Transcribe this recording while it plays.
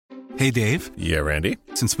Hey, Dave. Yeah, Randy.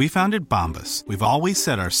 Since we founded Bombas, we've always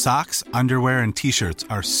said our socks, underwear, and T-shirts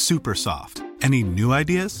are super soft. Any new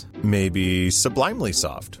ideas? Maybe sublimely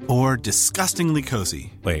soft. Or disgustingly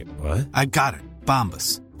cozy. Wait, what? I got it.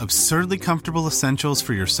 Bombas. Absurdly comfortable essentials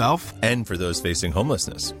for yourself and for those facing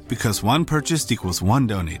homelessness. Because one purchased equals one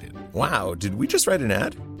donated. Wow, did we just write an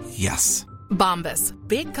ad? Yes. Bombas.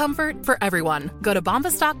 Big comfort for everyone. Go to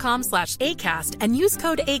bombas.com/ACAST and use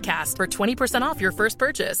code ACAST for 20% off your first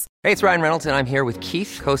purchase. Hey, it's Ryan Reynolds, and I'm here with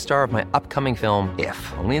Keith, co-star of my upcoming film, If,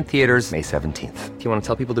 only in theaters May 17th. Do you want to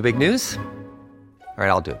tell people the big news? All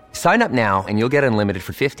right, I'll do it. Sign up now and you'll get unlimited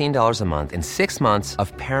for $15 a month and 6 months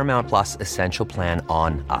of Paramount Plus Essential Plan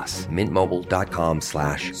on us.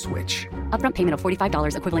 MintMobile.com/switch. Upfront payment of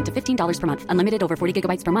 $45 equivalent to $15 per month. Unlimited over 40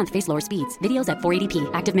 gigabytes per month. Face lower speeds. Videos at 480p.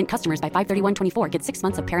 Active Mint customers by 531.24 get 6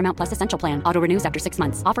 months of Paramount Plus Essential Plan. Auto renews after 6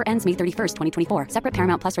 months. Offer ends May 31st, 2024. Separate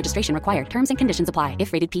Paramount Plus registration required. Terms and conditions apply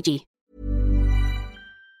if rated PG.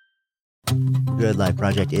 Good Life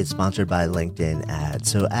Project is sponsored by LinkedIn Ads.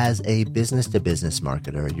 So as a business-to-business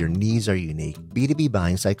marketer, your needs are unique. B2B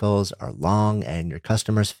buying cycles are long and your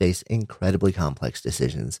customers face incredibly complex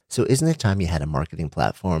decisions. So isn't it time you had a marketing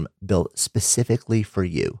platform built specifically for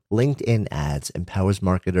you? LinkedIn Ads empowers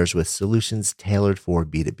marketers with solutions tailored for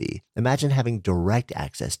B2B. Imagine having direct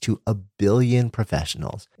access to 1 billion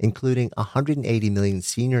professionals, including 180 million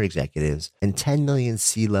senior executives and 10 million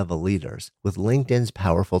C-level leaders. With LinkedIn's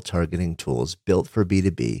powerful targeting tools built for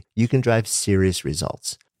B2B, you can drive serious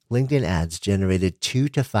results. LinkedIn Ads generated 2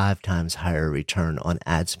 to 5 times higher return on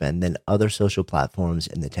ad spend than other social platforms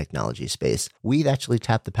in the technology space. We've actually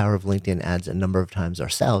tapped the power of LinkedIn Ads a number of times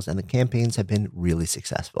ourselves, and the campaigns have been really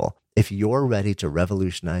successful. If you're ready to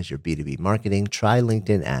revolutionize your B2B marketing, try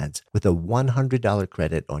LinkedIn Ads with a $100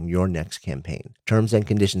 credit on your next campaign. Terms and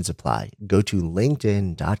conditions apply. Go to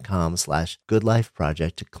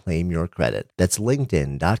linkedin.com/goodlifeproject to claim your credit. That's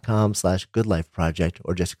linkedin.com/goodlifeproject,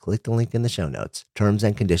 or just click the link in the show notes. Terms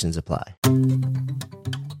and conditions apply.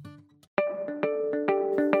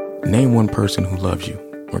 Name one person who loves you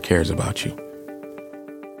or cares about you.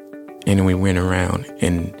 And then we went around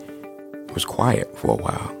and it was quiet for a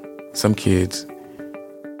while. Some kids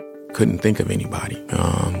couldn't think of anybody.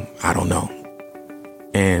 I don't know.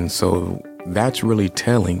 And so that's really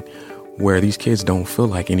telling where these kids don't feel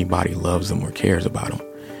like anybody loves them or cares about them.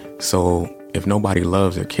 So if nobody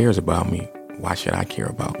loves or cares about me, why should I care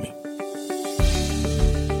about me?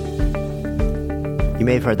 You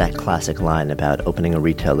may have heard that classic line about opening a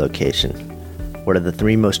retail location. What are the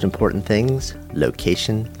 3 most important things?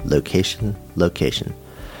 Location, location, location.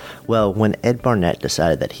 Well, when Ed Barnett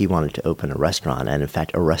decided that he wanted to open a restaurant, and in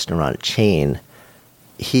fact a restaurant chain,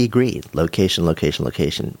 he agreed, location, location,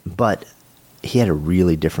 location. But he had a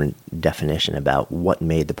really different definition about what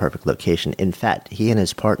made the perfect location. In fact, he and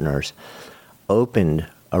his partners opened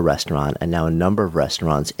a restaurant, and now a number of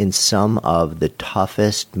restaurants in some of the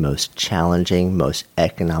toughest, most challenging, most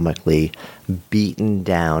economically beaten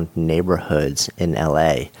down neighborhoods in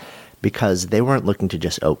LA. Because they weren't looking to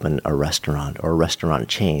just open a restaurant or a restaurant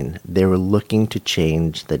chain. They were looking to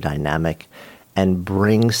change the dynamic and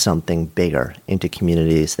bring something bigger into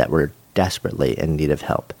communities that were desperately in need of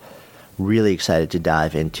help. Really excited to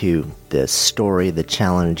dive into the story, the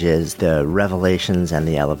challenges, the revelations, and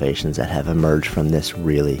the elevations that have emerged from this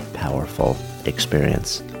really powerful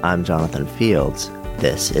experience. I'm Jonathan Fields.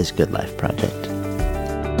 This is Good Life Project.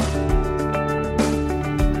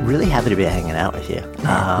 Really happy to be hanging out with you.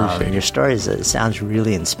 Your story sounds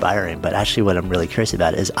really inspiring, but actually what I'm really curious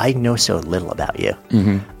about is I know so little about you.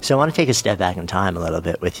 Mm-hmm. So I want to take a step back in time a little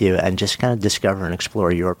bit with you and just kind of discover and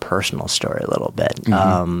explore your personal story a little bit.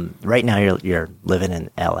 Mm-hmm. Right now you're living in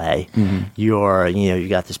LA. Mm-hmm. You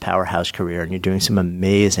got this powerhouse career and you're doing some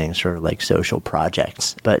amazing sort of like social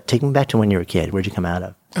projects. But take me back to when you were a kid. Where'd you come out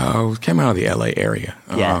of? I came out of the LA area.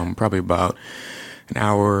 Yeah. Probably about an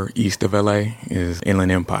hour east of LA is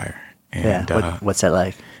Inland Empire. And, what's that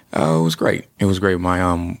like? It was great. It was great.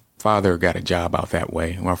 My father got a job out that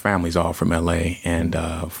way. Our family's all from LA, and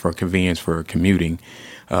for convenience for commuting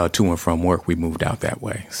to and from work, we moved out that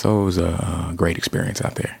way. So it was a great experience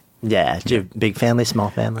out there. Yeah. Did you have a big family,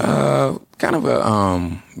 small family? Kind of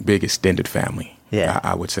a big extended family. Yeah.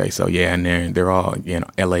 I would say so. Yeah, and they're all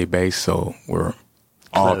LA based, so we're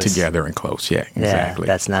all together and close. Yeah, exactly.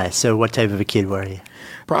 Yeah, that's nice. So what type of a kid were you?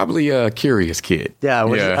 Probably a curious kid. Yeah. All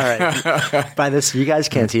right. By this, you guys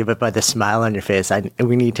can't see it, but by the smile on your face,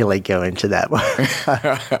 we need to go into that.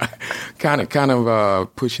 kind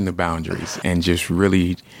of pushing the boundaries and just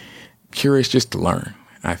really curious just to learn,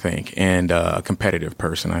 I think, and a competitive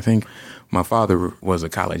person. I think My father was a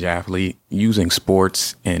college athlete, using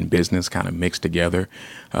sports and business kind of mixed together,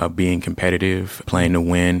 being competitive, playing to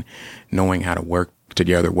win, knowing how to work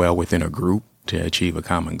together well within a group to achieve a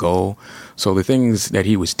common goal. So the things that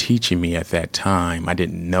he was teaching me at that time, I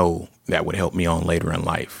didn't know that would help me on later in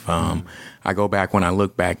life. I go back, when I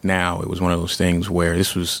look back now, it was one of those things where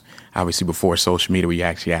this was obviously before social media, where you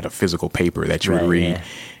actually had a physical paper that you would read. Yeah.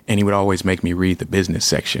 And he would always make me read the business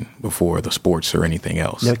section before the sports or anything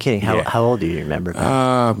else. No kidding. How old do you remember?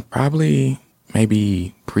 Probably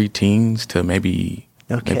maybe pre-teens to maybe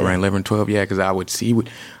around 11, 12. Yeah, because I would see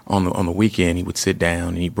on the weekend, he would sit down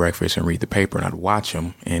and eat breakfast and read the paper, and I'd watch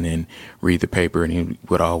him and then read the paper, and he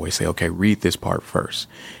would always say, okay, read this part first.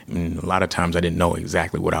 And a lot of times I didn't know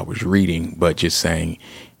exactly what I was reading, but just saying,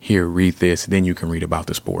 here, read this, then you can read about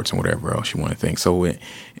the sports and whatever else you want to think. So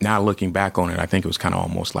now looking back on it, I think it was kind of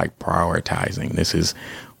almost like prioritizing. This is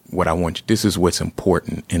what I want. This is what's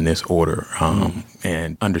important in this order,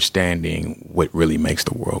 and understanding what really makes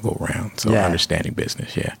the world go round. So understanding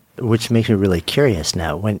business, Which makes me really curious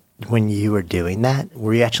now. When you were doing that,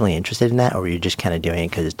 were you actually interested in that, or were you just kind of doing it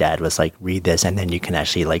because Dad was like, read this, and then you can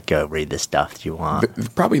actually like go read the stuff that you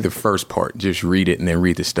want? Probably the first part, just read it and then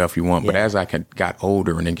read the stuff you want. But as I got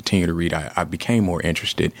older and then continued to read, I became more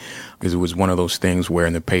interested, because it was one of those things where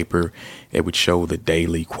in the paper it would show the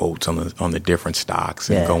daily quotes on the different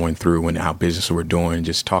stocks and going through and how businesses were doing,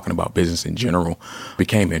 just talking about business in general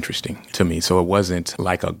became interesting to me. So it wasn't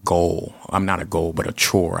like a goal. I'm not a goal, but a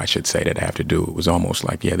chore, I should say, that I have to do. It was almost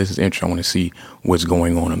like, this is interesting. I want to see what's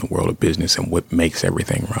going on in the world of business and what makes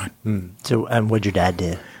everything run. So what'd your dad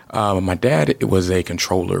do? My dad was a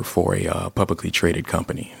controller for a publicly traded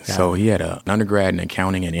company. So he had an undergrad in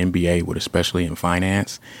accounting and MBA with especially in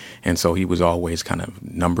finance. And so he was always kind of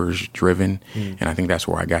numbers driven. And I think that's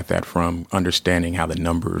where I got that from, understanding how the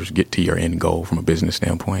numbers get to your end goal from a business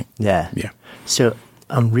standpoint. Yeah. So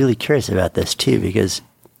I'm really curious about this too, because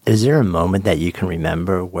is there a moment that you can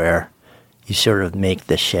remember where you sort of make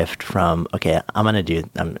the shift from, okay, I'm going to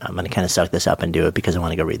kind of suck this up and do it because I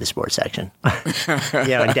want to go read the sports section. When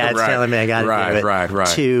Dad's telling me I got to do it.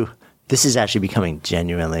 To, this is actually becoming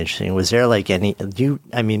genuinely interesting. Was there like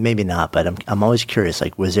maybe not, but I'm always curious,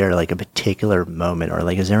 like, was there like a particular moment, or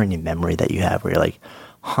like, is there any memory that you have where you're like,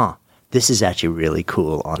 this is actually really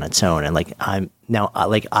cool on its own, and like, I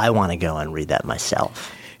want to go and read that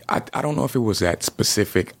myself? I don't know if it was that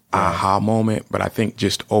specific aha moment, but I think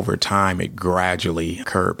just over time it gradually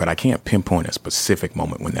occurred. But I can't pinpoint a specific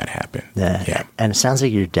moment when that happened. Yeah. And it sounds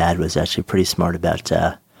like your dad was actually pretty smart about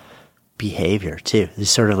behavior too.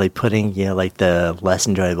 He's sort of like putting, like the less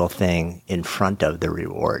enjoyable thing in front of the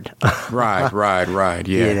reward. Right.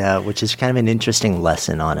 Yeah. Which is kind of an interesting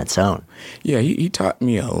lesson on its own. Yeah. He taught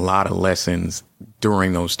me a lot of lessons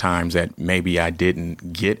during those times that maybe I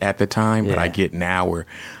didn't get at the time, but I get now, or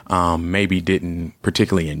maybe didn't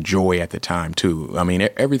particularly enjoy at the time too. I mean,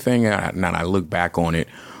 everything, now I look back on it,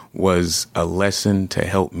 was a lesson to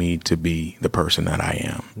help me to be the person that I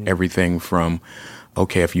am. Everything from,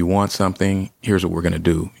 okay, if you want something, here's what we're going to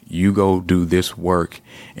do. You go do this work,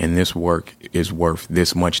 and this work is worth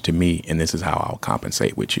this much to me, and this is how I'll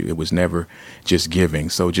compensate with you. It was never just giving.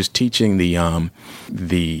 So just teaching the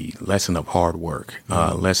lesson of hard work.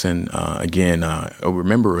 I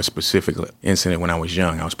remember a specific incident when I was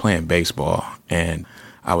young. I was playing baseball, and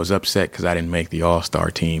I was upset because I didn't make the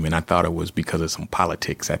All-Star team, and I thought it was because of some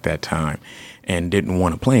politics at that time, and didn't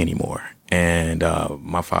want to play anymore. And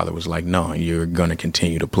my father was like, no, you're going to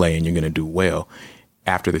continue to play and you're going to do well.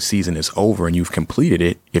 After the season is over and you've completed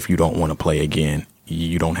it, if you don't want to play again,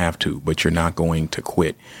 you don't have to, but you're not going to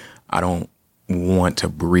quit. I don't want to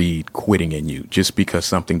breed quitting in you just because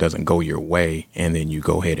something doesn't go your way and then you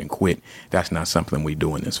go ahead and quit. That's not something we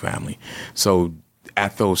do in this family. So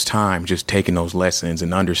at those times, just taking those lessons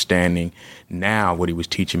and understanding now what he was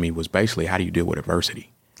teaching me was basically, how do you deal with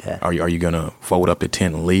adversity? Yeah. Are you going to fold up the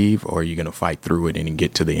tent and leave, or are you going to fight through it and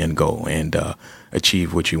get to the end goal and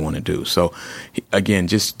achieve what you want to do? So, again,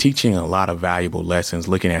 just teaching a lot of valuable lessons,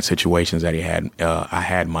 looking at situations that I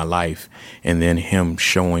had in my life, and then him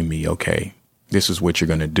showing me, okay, this is what you're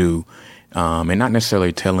going to do, and not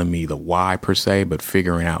necessarily telling me the why per se, but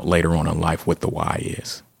figuring out later on in life what the why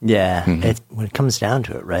is. Yeah, when it comes down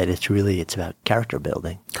to it, right? It's about character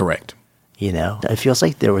building. Correct. It feels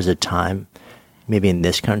like there was a time, maybe in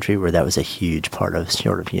this country, where that was a huge part of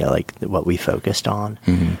sort of, like what we focused on.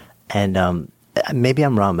 Mm-hmm. And maybe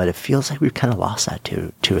I'm wrong, but it feels like we've kind of lost that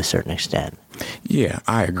to a certain extent. Yeah,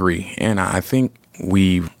 I agree. And I think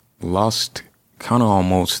we've lost kind of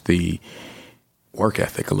almost the work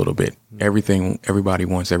ethic a little bit. Everybody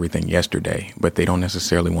wants everything yesterday, but they don't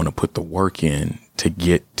necessarily want to put the work in to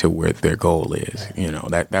get to where their goal is. Right. You know,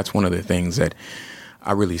 that's one of the things that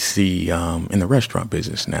I really see in the restaurant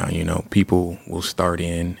business now. You know, people will start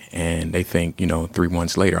in and they think, 3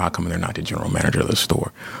 months later, how come they're not the general manager of the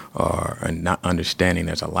store? And not understanding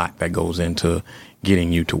there's a lot that goes into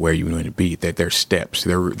getting you to where you want to be, that there's steps.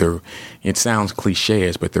 It sounds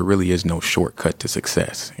cliches, but there really is no shortcut to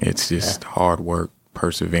success. It's just hard work,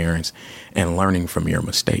 perseverance, and learning from your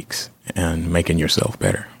mistakes and making yourself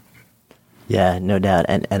better. Yeah, no doubt.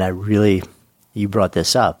 And I really, you brought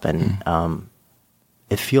this up, and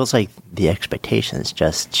it feels like the expectations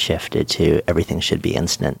just shifted to everything should be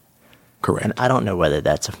instant. Correct. And I don't know whether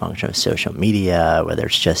that's a function of social media, whether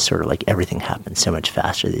it's just sort of like everything happens so much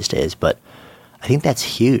faster these days, but I think that's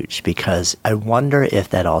huge, because I wonder if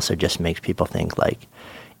that also just makes people think like,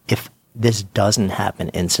 if this doesn't happen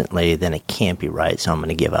instantly, then it can't be right, so I'm going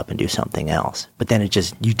to give up and do something else. But then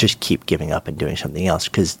you just keep giving up and doing something else,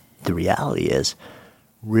 because the reality is,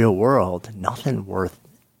 real world, nothing worth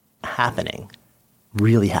happening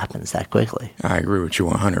really happens that quickly. I agree with you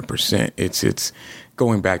 100%. It's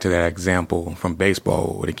going back to that example from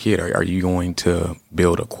baseball with a kid. Are you going to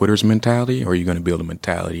build a quitter's mentality, or are you going to build a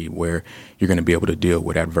mentality where you're going to be able to deal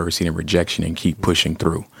with adversity and rejection and keep pushing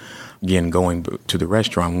through? Again, going to the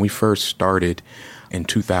restaurant, when we first started in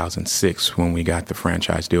 2006, when we got the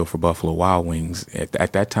franchise deal for Buffalo Wild Wings,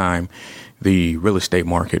 at that time, the real estate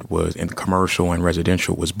market was, and commercial and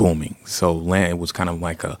residential was booming. So land, it was kind of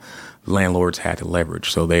like landlords had to leverage.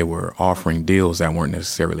 So they were offering deals that weren't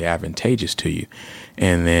necessarily advantageous to you.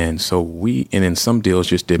 And then some deals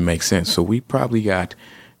just didn't make sense. So we probably got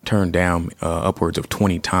turned down upwards of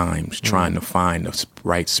 20 times trying to find the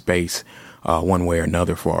right space one way or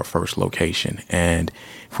another for our first location. And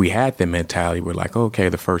if we had the mentality, we're like, okay,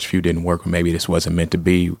 the first few didn't work, or maybe this wasn't meant to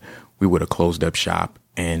be, we would have closed up shop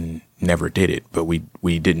and never did it. But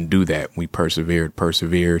we didn't do that. We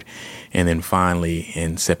persevered. And then finally,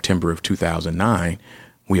 in September of 2009,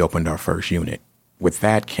 we opened our first unit. With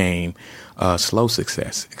that came slow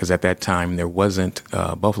success, because at that time there wasn't,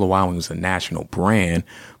 Buffalo Wild Wings was a national brand,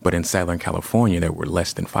 but in Southern California, there were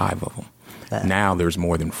less than 5 of them. Now there's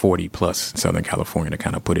more than 40 plus in Southern California, to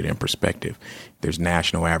kind of put it in perspective. There's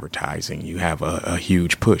national advertising. You have a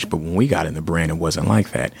huge push. But when we got in the brand, it wasn't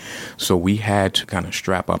like that. So we had to kind of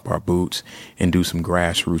strap up our boots and do some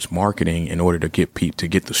grassroots marketing in order to get to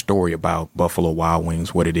get the story about Buffalo Wild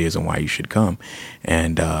Wings, what it is and why you should come,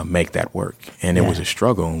 and make that work. And it was a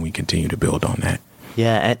struggle, and we continue to build on that.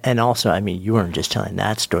 Yeah, and also, I mean, you weren't just telling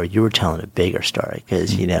that story; you were telling a bigger story,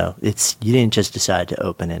 because you didn't just decide to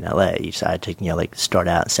open in LA. You decided to start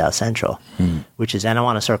out in South Central, which is, and I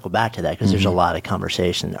want to circle back to that, because there's a lot of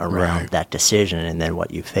conversation around that decision and then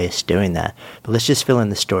what you faced doing that. But let's just fill in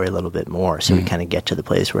the story a little bit more, so we kind of get to the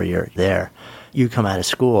place where you're there. You come out of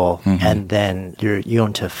school, and then you go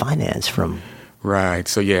into finance from. Right.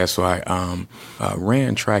 So I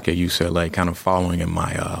ran track at UCLA, kind of following in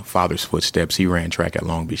my father's footsteps. He ran track at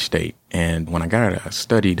Long Beach State. And when I got out, I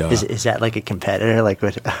studied. Is that like a competitor? Like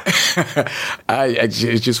what? It's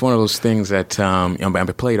just one of those things that I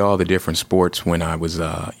played all the different sports when I was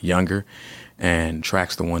younger, and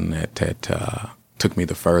track's the one that took me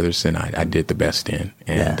the furthest, and I did the best in,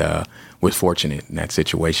 and was fortunate in that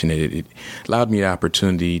situation. It allowed me the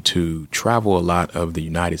opportunity to travel a lot of the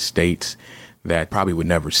United States that probably would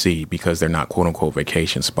never see, because they're not quote unquote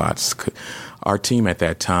vacation spots. Our team at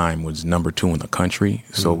that time was number 2 in the country.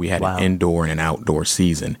 So we had an indoor and an outdoor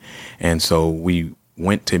season. And so we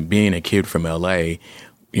went to, being a kid from LA,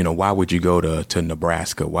 why would you go to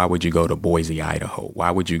Nebraska? Why would you go to Boise, Idaho?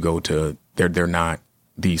 Why would you go to, they're not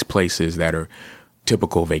these places that are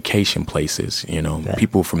typical vacation places.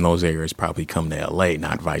 People from those areas probably come to LA,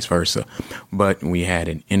 not vice versa. But we had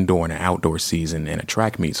an indoor and an outdoor season and a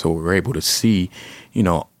track meet. So we were able to see,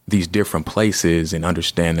 these different places and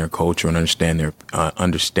understand their culture and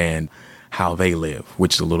understand how they live,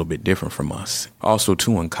 which is a little bit different from us. Also,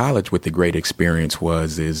 too, in college, what the great experience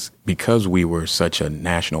is because we were such a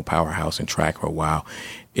national powerhouse in track for a while,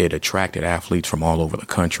 it attracted athletes from all over the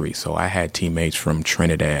country. So I had teammates from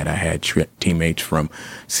Trinidad. I had teammates from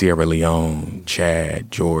Sierra Leone, Chad,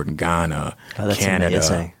 Jordan, Ghana, Canada.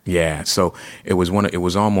 Amazing. Yeah. So it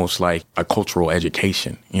was almost like a cultural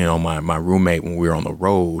education. My roommate, when we were on the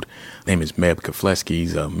road, his name is Meb Kefleski.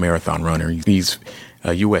 He's a marathon runner. He's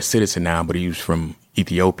a U.S. citizen now, but he was from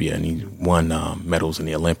Ethiopia, and he won medals in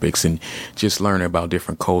the Olympics, and just learning about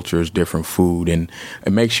different cultures, different food, and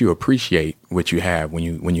it makes you appreciate what you have when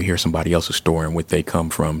you hear somebody else's story and what they come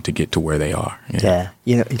from to get to where they are. Yeah.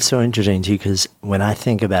 It's so interesting too, because when I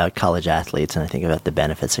think about college athletes and I think about the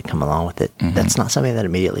benefits that come along with it, that's not something that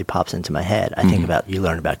immediately pops into my head. I think about, you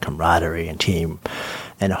learn about camaraderie and team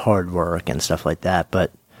and hard work and stuff like that,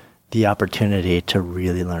 but the opportunity to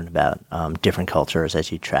really learn about different cultures as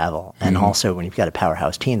you travel. And also when you've got a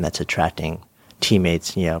powerhouse team that's attracting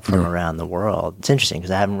teammates, from around the world. It's interesting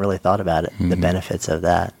because I haven't really thought about it, the benefits of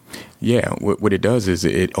that. Yeah, what it does is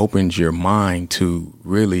it opens your mind to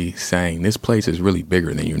really saying this place is really bigger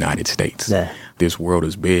than the United States. Yeah. This world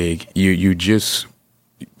is big. You just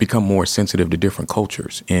become more sensitive to different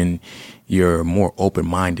cultures, and you're more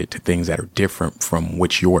open-minded to things that are different from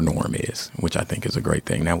what your norm is, which I think is a great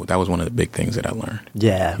thing. That was one of the big things that I learned.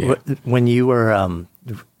 Yeah. When you were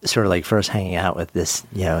sort of like first hanging out with this,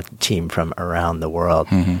 team from around the world,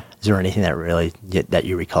 is there anything that really, that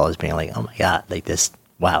you recall as being like, oh my God, like this,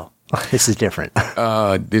 wow, this is different?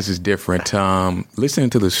 This is different. Listening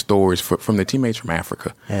to the stories from the teammates from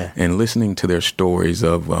Africa, and listening to their stories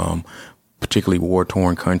of particularly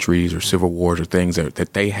war-torn countries or civil wars or things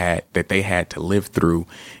that they had to live through,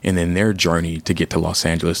 and then their journey to get to Los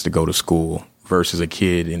Angeles to go to school versus a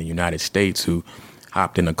kid in the United States who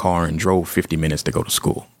hopped in a car and drove 50 minutes to go to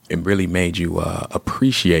school. It really made you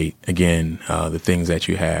appreciate, again, the things that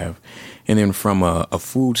you have. And then from a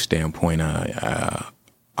food standpoint,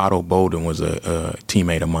 Otto Bolden was a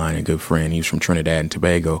teammate of mine, a good friend. He was from Trinidad and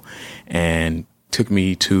Tobago, and took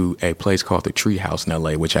me to a place called the Tree House in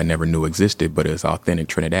LA, which I never knew existed, but it's authentic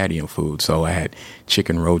Trinidadian food. So I had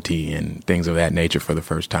chicken roti and things of that nature for the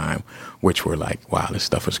first time, which were like, wow, this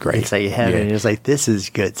stuff is great. It's like you have it and it's like, this is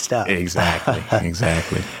good stuff. Exactly.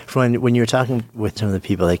 When you were talking with some of the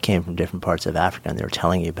people that came from different parts of Africa and they were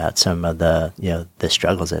telling you about some of the, the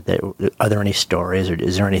struggles are there any stories, or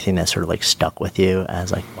is there anything that sort of like stuck with you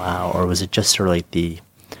as like, wow, or was it just sort of like the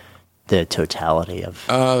totality of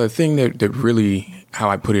the thing that really, how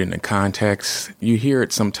I put it into context, you hear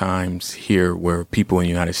it sometimes here where people in the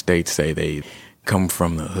United States say they come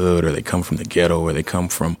from the hood, or they come from the ghetto, or they come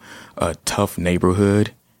from a tough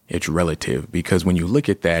neighborhood. It's relative, because when you look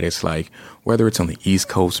at that, it's like whether it's on the East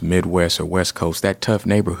Coast, Midwest, or West Coast, that tough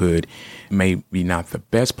neighborhood may be not the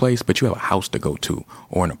best place, but you have a house to go to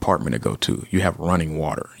or an apartment to go to. You have running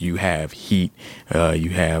water, you have heat, you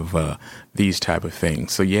have these type of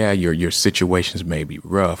things. So yeah, your situations may be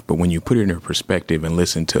rough, but when you put it in perspective and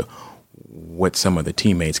listen to what some of the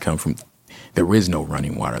teammates come from, there is no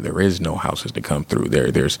running water, there is no houses to come through.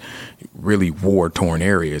 There's really war-torn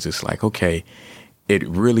areas. It's like, okay, it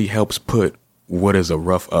really helps put what is a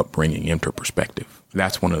rough upbringing into perspective.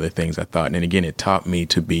 That's one of the things I thought. And again, it taught me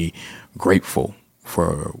to be grateful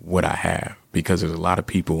for what I have, because there's a lot of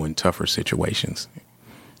people in tougher situations.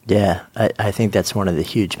 Yeah, I think that's one of the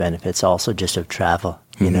huge benefits also just of travel,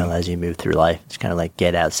 as you move through life. It's kind of like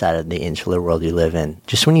get outside of the insular world you live in.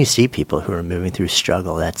 Just when you see people who are moving through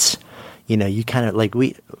struggle, that's, you kind of like,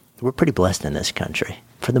 we're pretty blessed in this country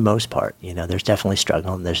for the most part. There's definitely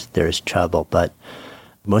struggle and there's trouble, but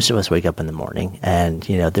most of us wake up in the morning and,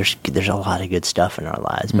 there's a lot of good stuff in our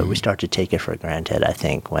lives, but we start to take it for granted, I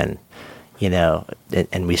think, when,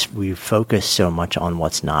 and we focus so much on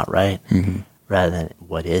what's not right rather than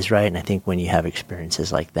what is right. And I think when you have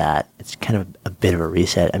experiences like that, it's kind of a bit of a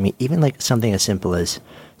reset. I mean, even like something as simple as,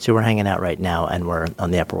 so we're hanging out right now and we're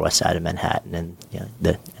on the Upper West Side of Manhattan and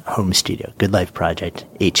the home studio, Good Life Project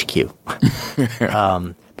HQ.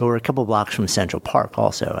 But we're a couple blocks from Central Park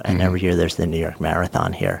also, and every year there's the New York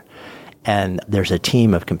Marathon here. And there's a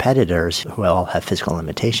team of competitors who all have physical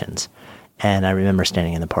limitations. And I remember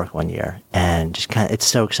standing in the park one year and just it's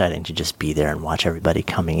so exciting to just be there and watch everybody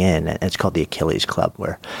coming in. And it's called the Achilles Club,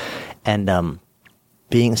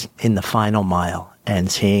 being in the final mile and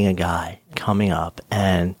seeing a guy coming up,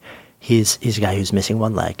 and he's a guy who's missing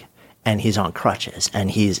one leg. And he's on crutches, and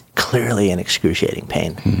he's clearly in excruciating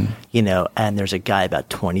pain, and there's a guy about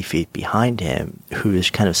 20 feet behind him who's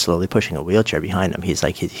kind of slowly pushing a wheelchair behind him. He's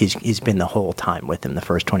like, he's been the whole time with him, the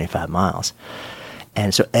first 25 miles.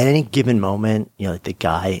 And so at any given moment, like the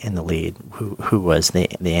guy in the lead who was the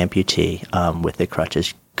amputee with the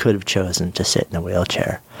crutches could have chosen to sit in a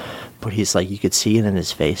wheelchair. But he's like, you could see it in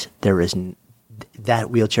his face. That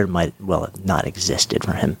wheelchair might well have not existed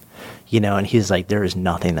for him. And he's like, there is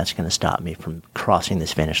nothing that's going to stop me from crossing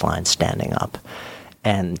this finish line, standing up.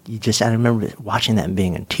 And I remember watching that and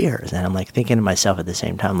being in tears. And I'm like thinking to myself at the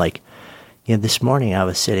same time, like, this morning I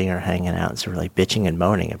was sitting or hanging out and sort of like bitching and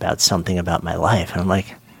moaning about something about my life. And I'm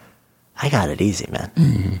like, I got it easy,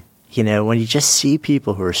 man. You know, when you just see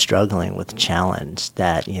people who are struggling with a challenge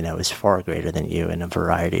that, you know, is far greater than you in a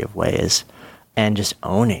variety of ways, and just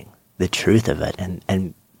owning the truth of it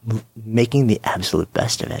and making the absolute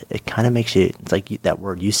best of it, it kind of makes you, it's like that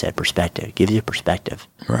word you said, perspective. It gives you perspective.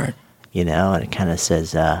 Right. You know, and it kind of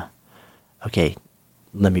says, okay,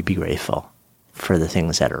 let me be grateful for the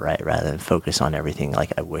things that are right rather than focus on everything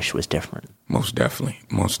like I wish was different. Most definitely.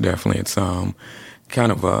 It's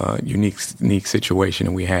kind of a unique situation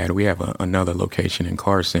that we had. We have another location in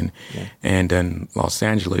Carson, and in Los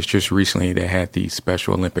Angeles. Just recently, they had the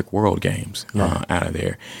Special Olympic World Games out of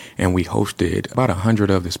there, and we hosted about 100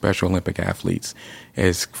 of the Special Olympic athletes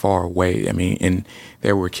as far away. I mean, and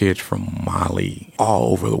there were kids from Mali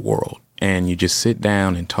all over the world. And you just sit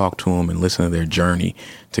down and talk to them and listen to their journey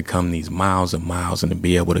to come these miles and miles and to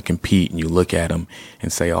be able to compete. And you look at them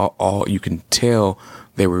and say, all you can tell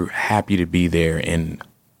they were happy to be there. And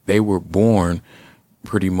they were born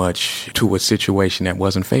pretty much to a situation that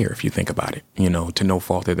wasn't fair, if you think about it, you know, to no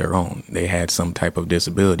fault of their own. They had some type of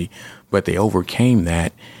disability, but they overcame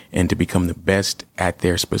that and to become the best at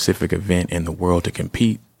their specific event in the world to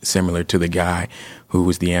compete. Similar to the guy who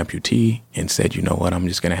was the amputee and said, you know what, I'm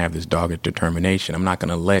just going to have this dogged determination. I'm not going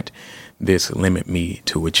to let this limit me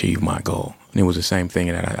to achieve my goal. And it was the same thing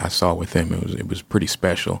that I saw with him. It was pretty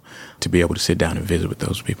special to be able to sit down and visit with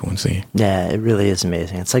those people and see. Yeah, it really is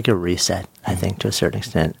amazing. It's like a reset, I think, to a certain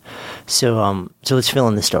extent. So let's fill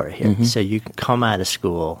in the story here. Mm-hmm. So you come out of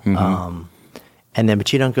school, and then,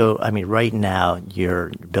 but you don't go, I mean, right now you're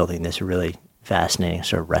building this really fascinating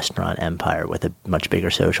sort of restaurant empire with a much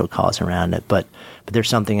bigger social cause around it. But there's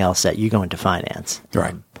something else that you go into finance.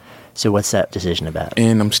 Right. So what's that decision about?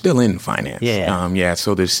 And I'm still in finance. Yeah.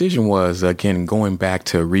 So the decision was, again, going back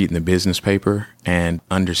to reading the business paper and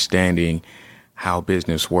understanding how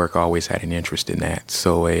business work. I always had an interest in that.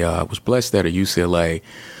 So I was blessed that a UCLA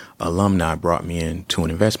alumni brought me into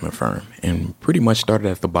an investment firm and pretty much started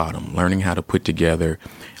at the bottom, learning how to put together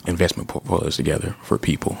investment portfolios together for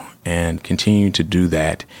people and continue to do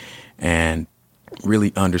that and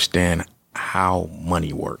really understand how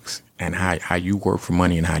money works and how you work for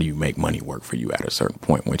money and how do you make money work for you at a certain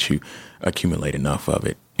point once you accumulate enough of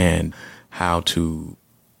it, and how to,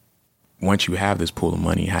 once you have this pool of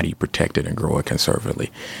money, how do you protect it and grow it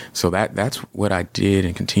conservatively? So that's what I did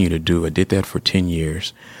and continue to do. I did that for 10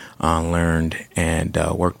 years, learned and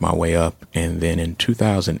worked my way up. And then in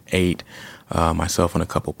 2008, myself and a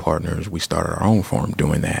couple partners, we started our own firm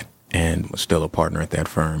doing that and was still a partner at that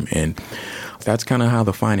firm. And that's kind of how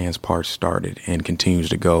the finance part started and continues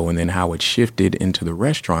to go. And then how it shifted into the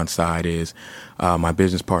restaurant side is my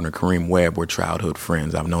business partner, Kareem Webb, we're childhood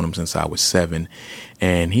friends. I've known him since I was 7.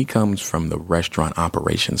 And he comes from the restaurant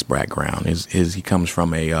operations background. He comes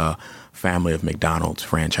from a family of McDonald's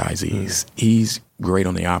franchisees. He's great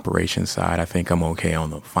on the operations side. I think I'm okay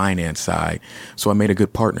on the finance side. So I made a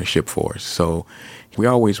good partnership for us. So we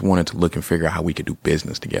always wanted to look and figure out how we could do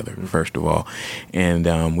business together, first of all. And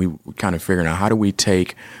we were kind of figuring out how do we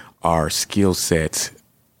take our skill sets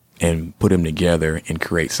and put them together and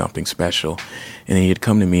create something special. And then he had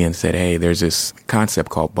come to me and said, hey, there's this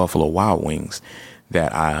concept called Buffalo Wild Wings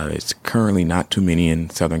that it's currently not too many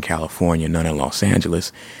in Southern California, none in Los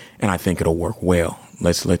Angeles, and I think it'll work well.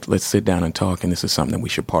 Let's sit down and talk, and this is something that we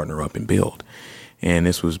should partner up and build. And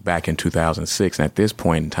this was back in 2006. And at this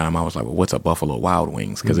point in time, I was like, well, what's a Buffalo Wild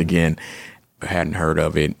Wings? Because again, I hadn't heard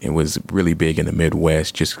of it. It was really big in the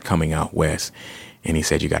Midwest, just coming out west. And he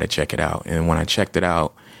said, you got to check it out. And when I checked it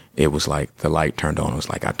out, it was like the light turned on. It was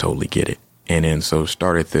like, I totally get it. And then so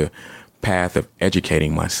started the path of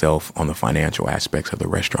educating myself on the financial aspects of the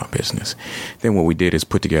restaurant business. Then what we did is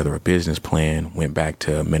put together a business plan, went back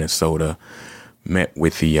to Minnesota, met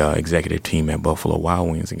with the executive team at Buffalo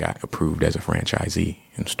Wild Wings and got approved as a franchisee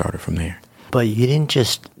and started from there. But you didn't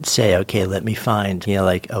just say, okay, let me find,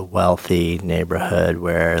 like a wealthy neighborhood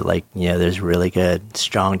where there's really good,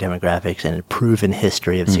 strong demographics and a proven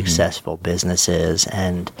history of successful businesses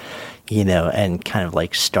and, and kind of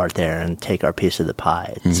like start there and take our piece of the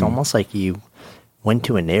pie. It's almost like you went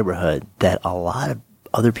to a neighborhood that a lot of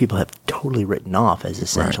other people have totally written off as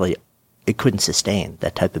essentially it couldn't sustain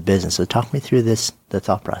that type of business. So talk me through the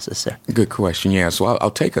thought process there. Good question. Yeah. So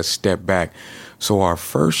I'll take a step back. So our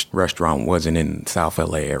first restaurant wasn't in South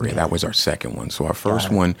LA area. Yeah. That was our second one. So our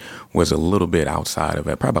first one was a little bit outside of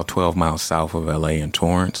it, probably about 12 miles south of LA in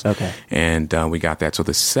Torrance. Okay. And we got that. So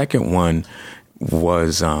the second one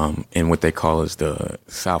was in what they call is the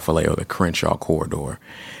South LA or the Crenshaw corridor.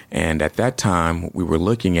 And at that time we were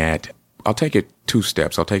looking at, I'll take it 2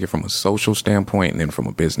 steps. I'll take it from a social standpoint and then from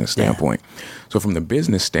a business standpoint. Yeah. So from the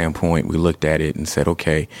business standpoint, we looked at it and said,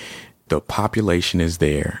 okay, the population is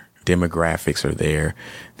there. demographics are there.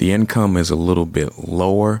 The income is a little bit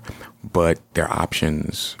lower, but their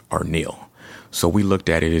options are nil. So we looked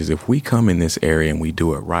at it as if we come in this area and we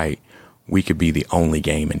do it right, we could be the only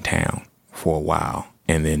game in town for a while.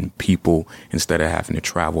 And then people, instead of having to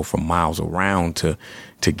travel for miles around to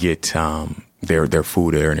get their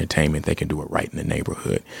food or their entertainment, they can do it right in the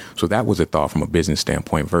neighborhood. So that was a thought from a business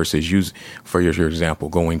standpoint versus for your example,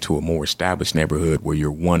 going to a more established neighborhood where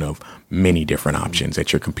you're one of many different options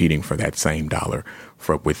that you're competing for that same dollar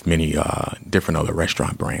with many different other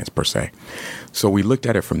restaurant brands per se. So we looked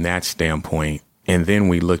at it from that standpoint. And then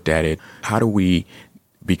we looked at it, how do we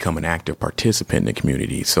become an active participant in the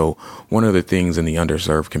community? So one of the things in the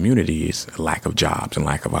underserved community is lack of jobs and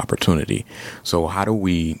lack of opportunity. So how do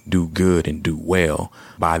we do good and do well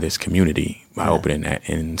by this community by opening that?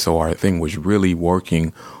 And so our thing was really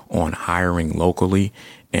working on hiring locally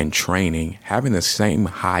and training, having the same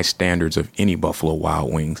high standards of any Buffalo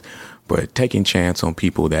Wild Wings, but taking chance on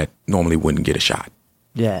people that normally wouldn't get a shot.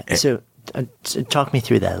 Yeah. So talk me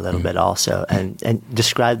through that a little bit also, and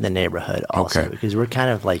describe the neighborhood also, because we're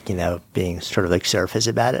kind of like, being sort of like surface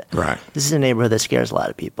about it. Right. This is a neighborhood that scares a lot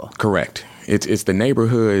of people. Correct. It's the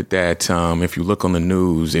neighborhood that, if you look on the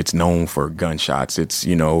news, it's known for gunshots. It's,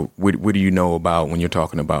 what do you know about when you're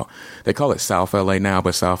talking about, they call it South LA now,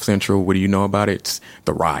 but South Central, what do you know about it? It's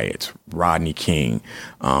the riots, Rodney King,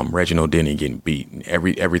 Reginald Denny getting beaten,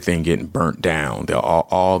 everything getting burnt down.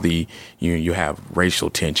 All the, you have racial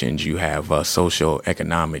tensions, you have social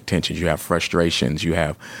economic tensions, you have frustrations, you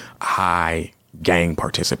have high gang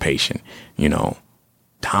participation,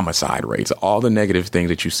 homicide rates, all the negative things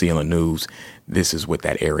that you see on the news. This is what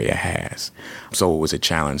that area has. So it was a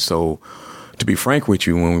challenge. So to be frank with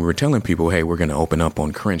you, when we were telling people, hey, we're going to open up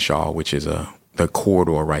on Crenshaw, which is the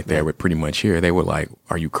corridor right there, we're pretty much here, they were like,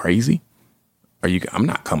 are you crazy? I'm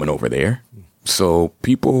not coming over there. So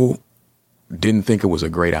people didn't think it was a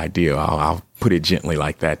great idea. I'll put it gently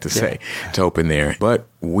like that to open there. But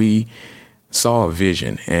we saw a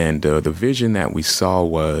vision, and the vision that we saw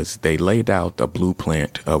was they laid out a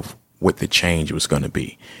blueprint of what the change was going to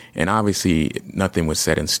be. And obviously nothing was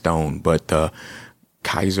set in stone, but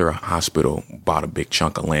Kaiser Hospital bought a big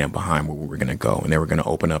chunk of land behind where we were going to go, and they were going to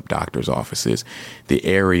open up doctors' offices. The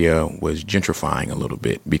area was gentrifying a little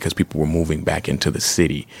bit because people were moving back into the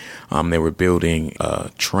city. They were building a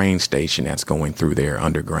train station that's going through their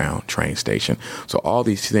underground train station. So all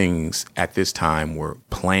these things at this time were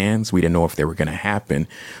plans. We didn't know if they were going to happen.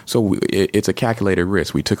 So it's a calculated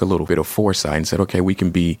risk. We took a little bit of foresight and said, okay, we can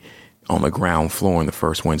be on the ground floor and the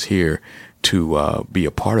first ones here to be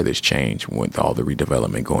a part of this change with all the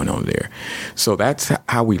redevelopment going on there. So that's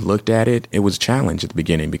how we looked at it. It was a challenge at the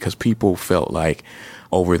beginning because people felt like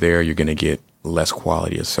over there you're going to get less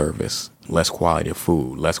quality of service, less quality of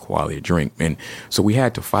food, less quality of drink. And so we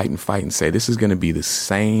had to fight and say this is going to be the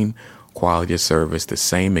same quality of service, the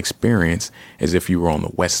same experience as if you were on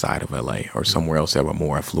the west side of LA or somewhere else that were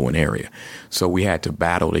more affluent area. So we had to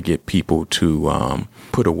battle to get people to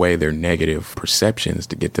put away their negative perceptions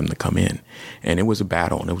to get them to come in. And it was a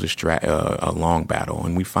battle, and it was a long battle.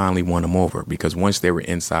 And we finally won them over because once they were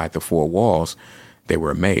inside the four walls, they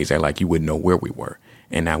were amazed. They're like, you wouldn't know where we were.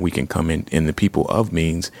 And now we can come in, and the people of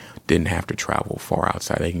means didn't have to travel far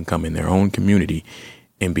outside. They can come in their own community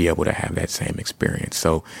and be able to have that same experience.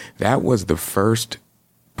 So that was the first,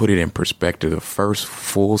 put it in perspective, the first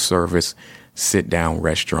full service sit down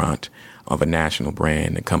restaurant of a national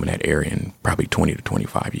brand to come in that area in probably 20 to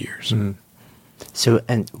 25 years. Mm-hmm. So,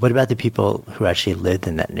 and what about the people who actually lived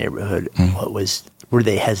in that neighborhood? Mm-hmm. Were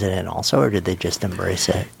they hesitant also, or did they just embrace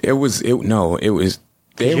it?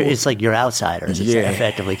 It's like you're outsiders. It's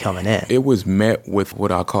effectively coming in. It was met with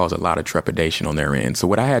what I'll call a lot of trepidation on their end. So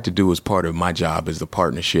what I had to do as part of my job as the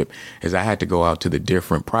partnership is I had to go out to the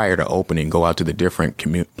different, prior to opening, go out to the different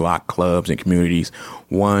block clubs and communities.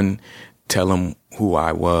 One, tell them who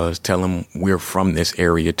I was, tell them we're from this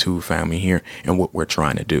area too, family here, and what we're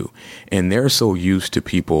trying to do. And they're so used to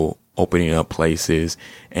people opening up places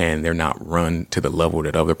and they're not run to the level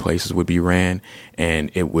that other places would be ran.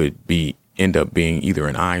 And it would end up being either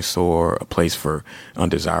an eyesore, a place for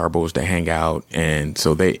undesirables to hang out. And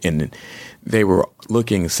so they were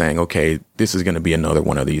looking and saying, okay, this is going to be another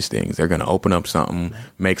one of these things. They're going to open up something,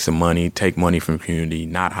 make some money, take money from the community,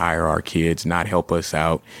 not hire our kids, not help us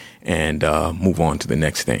out, and move on to the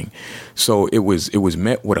next thing. So it was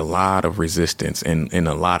met with a lot of resistance and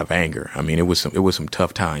a lot of anger. I mean, it was some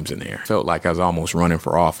tough times in there. Felt like I was almost running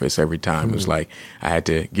for office every time. Mm-hmm. It was like I had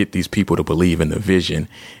to get these people to believe in the vision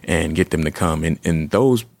and get them to come. And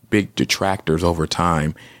those big detractors over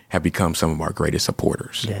time have become some of our greatest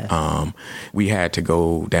supporters. Yeah. We had to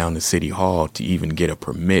go down to City Hall to even get a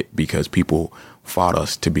permit because people fought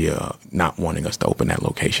us to be not wanting us to open that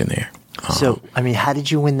location there. So, I mean, how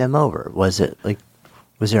did you win them over? Was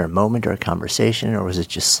there a moment or a conversation, or was it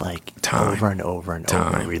just like time. over and over and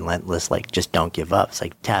over, relentless, like just don't give up? It's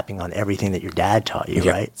like tapping on everything that your dad taught you,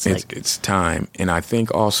 right? It's time. And I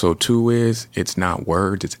think also, too, it's not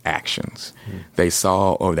words, it's actions. They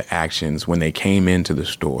saw the actions when they came into the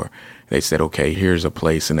store. They said, okay, here's a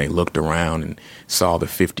place, and they looked around and saw the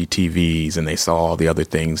 50 TVs, and they saw all the other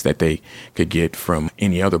things that they could get from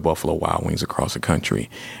any other Buffalo Wild Wings across the country.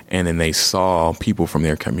 And then they saw people from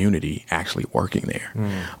their community actually working there.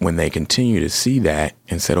 When they continue to see that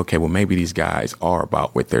and said, okay, well, maybe these guys are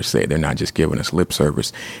about what they're saying. They're not just giving us lip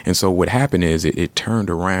service. And so what happened is it turned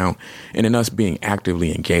around, and in us being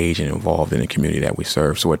actively engaged and involved in the community that we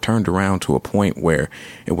serve. So it turned around to a point where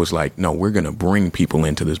it was like, no, we're going to bring people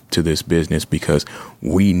into this business because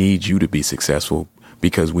we need you to be successful,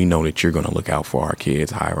 because we know that you're going to look out for our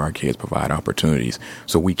kids, hire our kids, provide opportunities.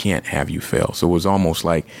 So we can't have you fail. So it was almost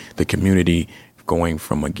like the community going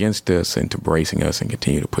from against us into bracing us and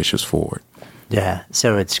continue to push us forward. Yeah.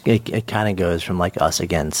 So it kind of goes from like us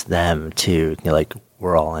against them to like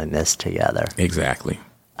we're all in this together. Exactly.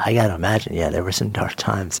 I got to imagine, there were some dark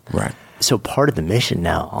times. Right. So part of the mission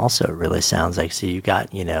now also really sounds like, so you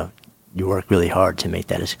got, you work really hard to make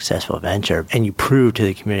that a successful venture, and you prove to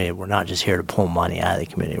the community we're not just here to pull money out of the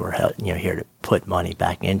community. We're here to put money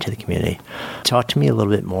back into the community. Talk to me a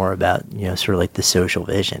little bit more about sort of like the social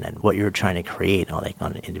vision and what you're trying to create, on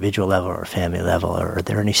an individual level or a family level. Or are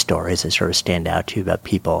there any stories that sort of stand out to you about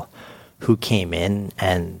people who came in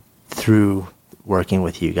and through working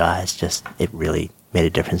with you guys, just it really made a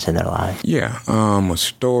difference in their lives? Yeah, a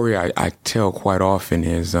story I tell quite often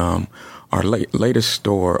is our latest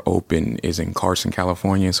store open is in Carson,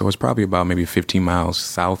 California. So it's probably about maybe 15 miles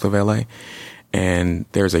south of LA. And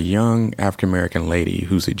there's a young African-American lady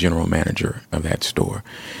who's the general manager of that store.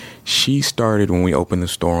 She started when we opened the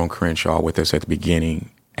store on Crenshaw with us at the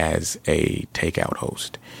beginning as a takeout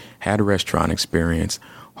host. Had a restaurant experience,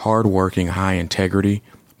 hardworking, high integrity,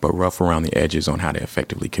 but rough around the edges on how to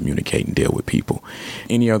effectively communicate and deal with people.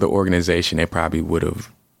 Any other organization, they probably would have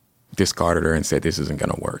discarded her and said, this isn't going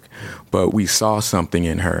to work. But we saw something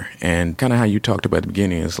in her, and kind of how you talked about at the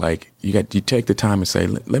beginning is like, you take the time and say,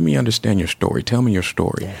 let me understand your story. Tell me your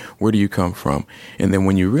story. Yeah. Where do you come from? And then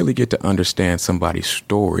when you really get to understand somebody's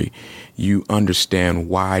story, you understand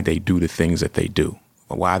why they do the things that they do,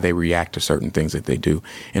 or why they react to certain things that they do,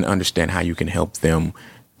 and understand how you can help them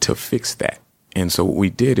to fix that. And so what we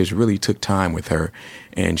did is really took time with her,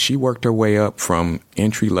 and she worked her way up from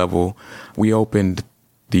entry level. We opened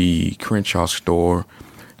the Crenshaw store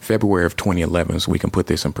February of 2011, so we can put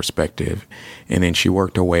this in perspective. And then she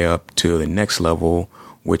worked her way up to the next level,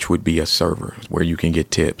 which would be a server, where you can get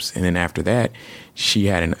tips. And then after that, she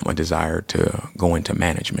had a desire to go into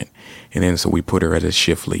management. And then so we put her as a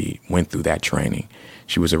shift lead, went through that training.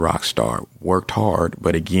 She was a rock star, worked hard,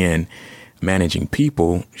 but again, managing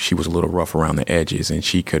people, she was a little rough around the edges, and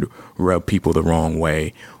she could rub people the wrong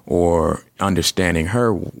way. Or understanding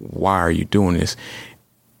her, why are you doing this?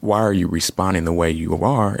 Why are you responding the way you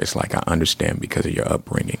are? It's like, I understand because of your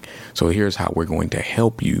upbringing. So here's how we're going to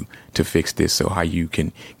help you to fix this. So how you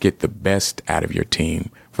can get the best out of your team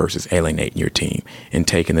versus alienating your team, and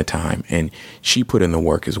taking the time. And she put in the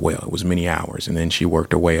work as well. It was many hours. And then she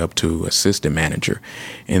worked her way up to assistant manager.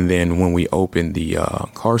 And then when we opened the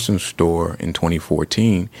Carson store in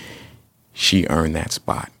 2014, she earned that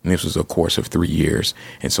spot. And this was a course of 3 years.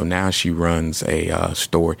 And so now she runs a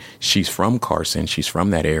store. She's from Carson. She's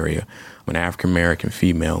from that area. An African-American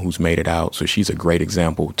female who's made it out. So she's a great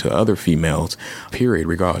example to other females, period,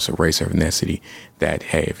 regardless of race or ethnicity, that,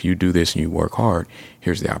 hey, if you do this and you work hard,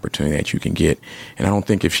 here's the opportunity that you can get. And I don't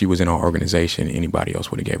think if she was in our organization, anybody else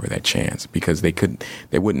would have gave her that chance, because they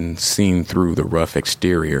wouldn't seen through the rough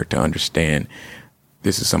exterior to understand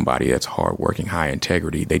this is somebody that's hardworking, high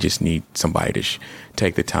integrity. They just need somebody to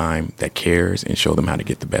take the time, that cares, and show them how to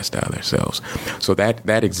get the best out of themselves. So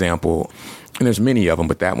that example, and there's many of them,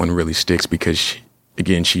 but that one really sticks because,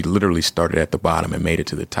 she literally started at the bottom and made it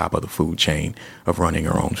to the top of the food chain of running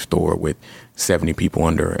her own store with 70 people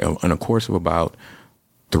under her in a course of about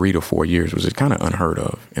 3 to 4 years, which is kind of unheard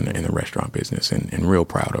of in the restaurant business, and real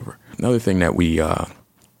proud of her. Another thing that we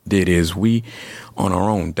did is we, on our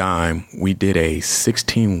own dime, we did a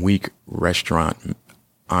 16-week restaurant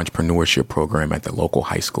entrepreneurship program at the local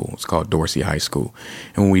high school. It's called Dorsey High School.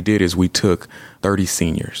 And what we did is we took 30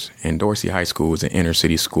 seniors. And Dorsey High School is an inner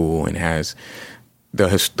city school and has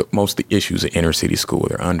most of the issues at inner city school.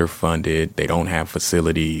 They're underfunded. They don't have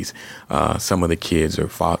facilities. Some of the kids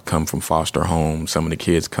come from foster homes. Some of the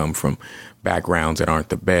kids come from backgrounds that aren't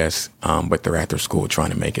the best, but they're at their school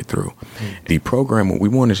trying to make it through. The program, what we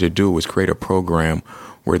wanted to do was create a program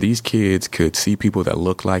where these kids could see people that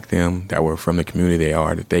look like them, that were from the community they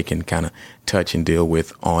are, that they can kind of touch and deal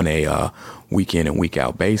with on a week in and week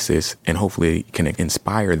out basis, and hopefully can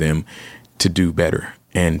inspire them to do better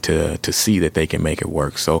and to see that they can make it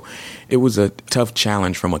work. So it was a tough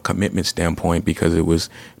challenge from a commitment standpoint because it was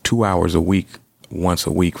 2 hours a week, once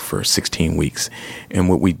a week for 16 weeks. And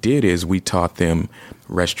what we did is we taught them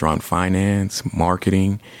restaurant finance,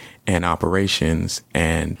 marketing, and operations.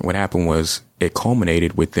 And what happened was it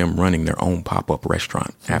culminated with them running their own pop-up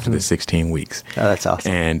restaurant after the 16 weeks. Oh, that's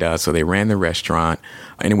awesome. And so they ran the restaurant,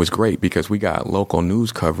 and it was great because we got local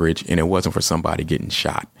news coverage, and it wasn't for somebody getting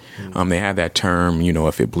shot. They had that term,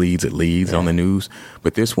 if it bleeds, it leads on the news.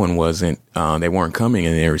 But this one wasn't. They weren't coming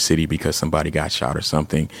in their city because somebody got shot or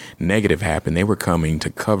something negative happened. They were coming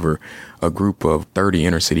to cover a group of 30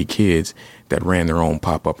 inner city kids that ran their own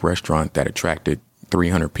pop-up restaurant that attracted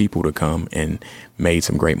 300 people to come and made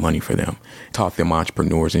some great money for them, taught them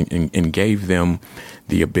entrepreneurs and gave them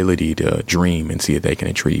the ability to dream and see if they can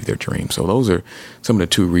achieve their dreams. So those are some of the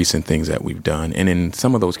two recent things that we've done. And then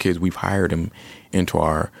some of those kids, we've hired them into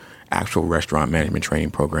our actual restaurant management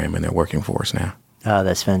training program, and they're working for us now. Oh,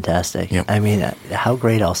 that's fantastic. Yep. I mean, how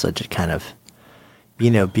great also to kind of,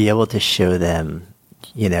 be able to show them,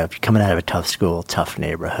 if you're coming out of a tough school, tough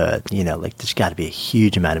neighborhood, there's got to be a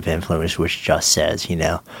huge amount of influence which just says,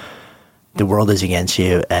 the world is against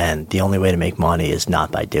you and the only way to make money is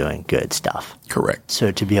not by doing good stuff. Correct.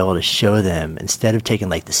 So to be able to show them, instead of taking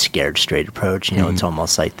like the scared straight approach, it's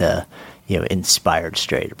almost like the, inspired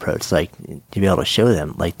straight approach, like to be able to show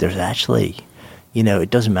them like there's actually, it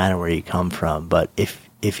doesn't matter where you come from, but if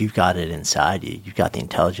you've got it inside you, you've got the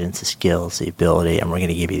intelligence, the skills, the ability, and we're going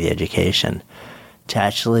to give you the education to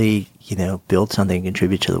actually, build something and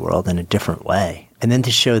contribute to the world in a different way. And then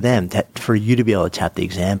to show them that for you to be able to tap the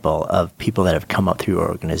example of people that have come up through your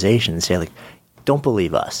organization and say, like, don't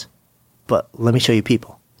believe us, but let me show you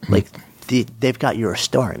people. Like, they've got your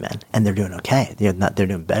story, man, and they're doing okay. They're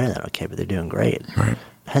doing better than okay, but they're doing great. Right.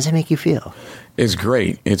 How does that make you feel? It's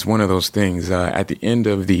great. It's one of those things. At the end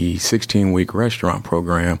of the 16-week restaurant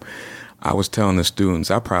program, I was telling the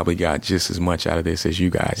students I probably got just as much out of this as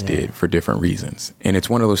you guys did for different reasons. And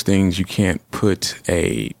it's one of those things you can't put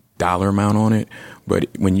a dollar amount on it, but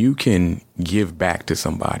when you can give back to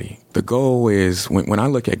somebody, the goal is, when I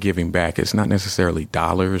look at giving back, it's not necessarily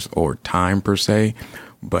dollars or time per se,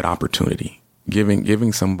 but opportunity.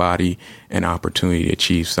 Giving somebody an opportunity to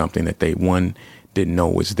achieve something that they, one, didn't know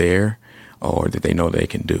was there or that they know they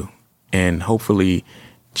can do. And hopefully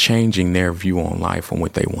changing their view on life and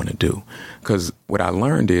what they want to do. Because what I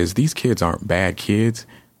learned is these kids aren't bad kids.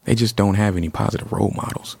 They just don't have any positive role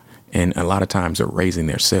models. And a lot of times they're raising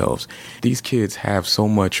themselves. These kids have so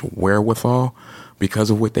much wherewithal because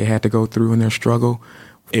of what they had to go through in their struggle.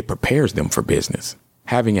 It prepares them for business.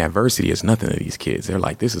 Having adversity is nothing to these kids. They're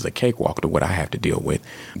like, this is a cakewalk to what I have to deal with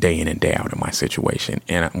day in and day out in my situation.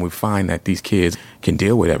 And we find that these kids can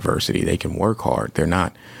deal with adversity. They can work hard. They're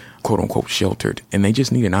not quote unquote sheltered, and they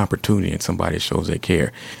just need an opportunity and somebody that shows they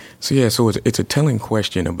care. So it's a telling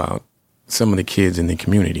question about some of the kids in the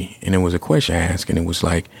community. And it was a question I asked, and it was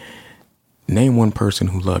like, name one person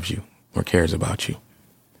who loves you or cares about you.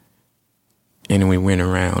 And then we went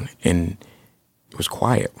around and it was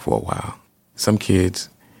quiet for a while. Some kids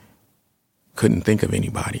couldn't think of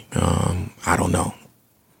anybody. I don't know.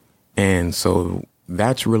 And so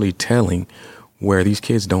that's really telling, where these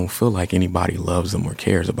kids don't feel like anybody loves them or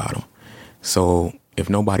cares about them. So if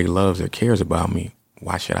nobody loves or cares about me,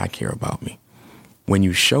 why should I care about me? When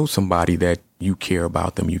you show somebody that you care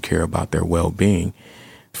about them, you care about their well-being,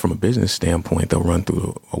 from a business standpoint, they'll run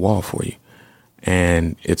through a wall for you.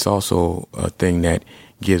 And it's also a thing that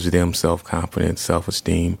gives them self-confidence,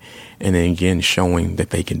 self-esteem, and then again, showing that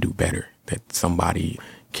they can do better, that somebody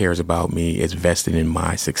cares about me, is vested in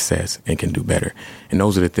my success and can do better. And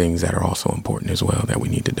those are the things that are also important as well that we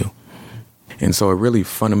need to do. And so it really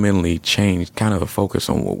fundamentally changed kind of the focus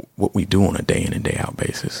on what we do on a day in and day out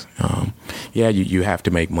basis. You have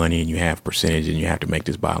to make money and you have percentage and you have to make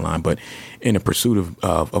this bottom line. But in the pursuit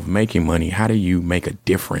of making money, how do you make a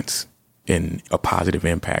difference in a positive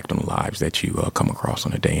impact on the lives that you come across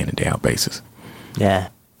on a day in and day out basis? Yeah.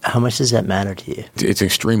 How much does that matter to you? It's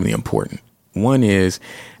extremely important. One is,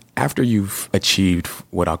 after you've achieved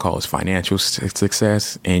what I'll call is financial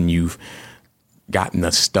success and you've gotten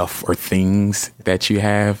the stuff or things that you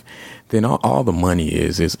have, then all the money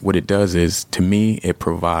is what it does is, to me, it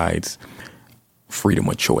provides freedom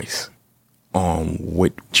of choice on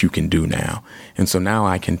what you can do now. And so now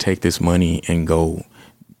I can take this money and go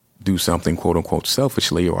do something, quote unquote,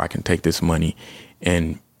 selfishly, or I can take this money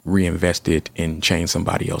and reinvest it and change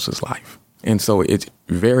somebody else's life. And so it's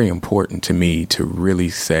very important to me to really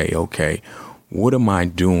say, okay, what am I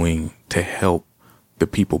doing to help the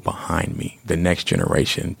people behind me, the next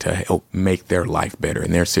generation, to help make their life better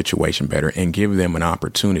and their situation better and give them an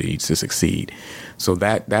opportunity to succeed? So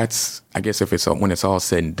that's, I guess, when it's all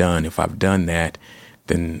said and done, if I've done that,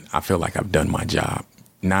 then I feel like I've done my job.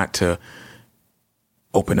 Not to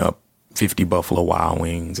open up 50 Buffalo Wild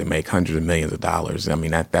Wings and make hundreds of millions of dollars. I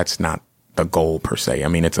mean, that's not the goal per se. I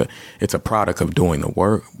mean, it's a product of doing the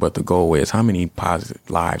work, but the goal is how many positive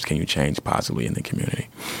lives can you change positively in the community?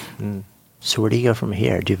 So where do you go from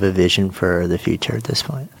here? Do you have a vision for the future at this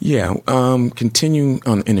point? Yeah, continue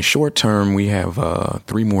on in the short term. We have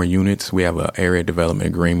 3 more units. We have an area development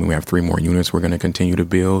agreement. We have 3 more units we're going to continue to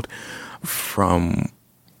build. From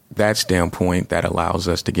that standpoint, that allows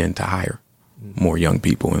us to get into hire more young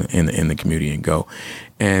people in the community and go.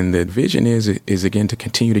 And the vision is again to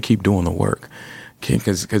continue to keep doing the work,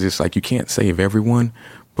 because it's like you can't save everyone,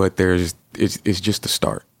 but it's just the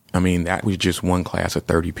start. I mean, that was just one class of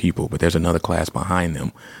 30 people, but there's another class behind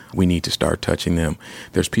them. We need to start touching them.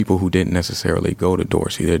 There's people who didn't necessarily go to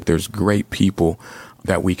Dorsey. There's great people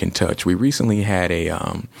that we can touch. We recently had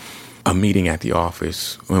a meeting at the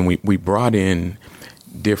office when we brought in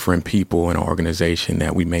different people in our organization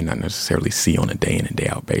that we may not necessarily see on a day in and day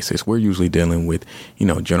out basis. We're usually dealing with,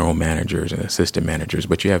 general managers and assistant managers,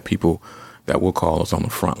 but you have people that will call us on the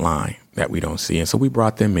front line that we don't see. And so we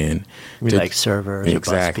brought them in. Like servers,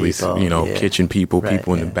 exactly, or bus people, kitchen people,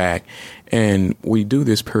 people in the back. And we do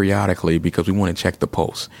this periodically because we want to check the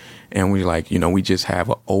pulse. And we we just have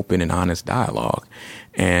an open and honest dialogue.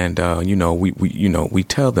 And, we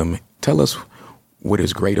tell them, tell us what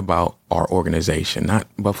is great about our organization, not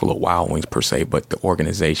Buffalo Wild Wings per se, but the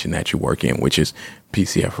organization that you work in, which is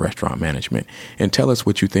PCF Restaurant Management, and tell us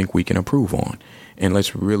what you think we can improve on. And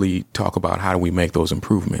let's really talk about how do we make those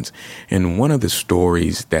improvements. And one of the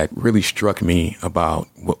stories that really struck me about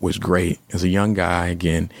what was great is a young guy,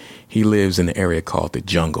 again, he lives in the area called the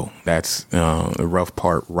Jungle. That's the rough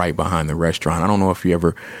part right behind the restaurant. I don't know if you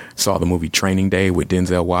ever saw the movie Training Day with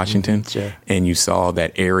Denzel Washington, and you saw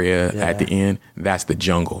that area at the end. That's the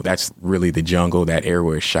Jungle. That's really the Jungle. That area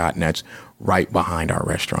where it's shot, and that's right behind our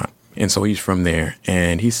restaurant. And so he's from there.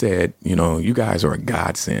 And he said, you guys are a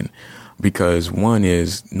godsend. Because one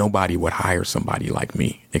is nobody would hire somebody like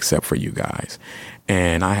me except for you guys.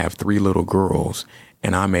 And I have 3 little girls,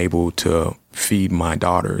 and I'm able to feed my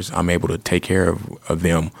daughters. I'm able to take care of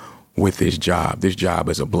them with this job. This job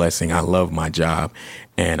is a blessing. I love my job,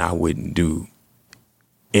 and I wouldn't do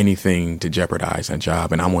anything to jeopardize that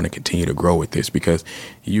job. And I want to continue to grow with this because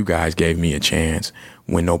you guys gave me a chance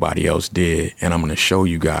when nobody else did. And I'm going to show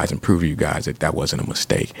you guys and prove to you guys that wasn't a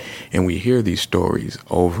mistake. And we hear these stories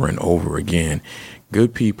over and over again.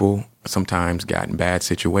 Good people sometimes got in bad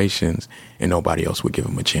situations and nobody else would give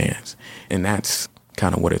them a chance. And that's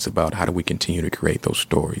kind of what it's about. How do we continue to create those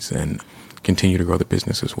stories and continue to grow the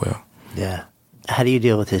business as well? Yeah. How do you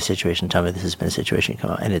deal with this situation? Tell me, this has been a situation come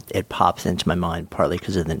up, and it pops into my mind partly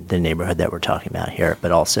because of the neighborhood that we're talking about here,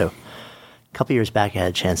 but also a couple years back I had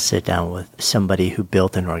a chance to sit down with somebody who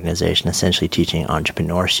built an organization essentially teaching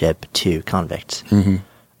entrepreneurship to convicts. Mm-hmm.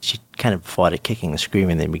 She kind of fought it kicking and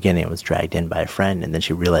screaming in the beginning and was dragged in by a friend, and then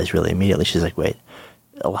she realized really immediately, she's like, wait,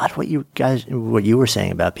 a lot of what you were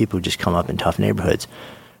saying about people who just come up in tough neighborhoods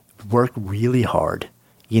work really hard.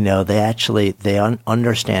 They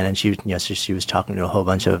understand, and she was talking to a whole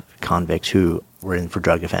bunch of convicts who were in for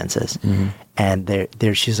drug offenses, and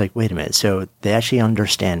she's like, wait a minute, so they actually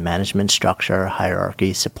understand management structure,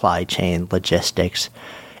 hierarchy, supply chain, logistics.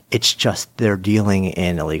 It's just they're dealing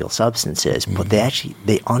in illegal substances, but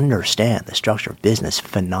they understand the structure of business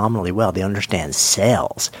phenomenally well. They understand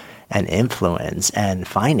sales and influence and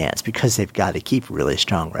finance because they've got to keep really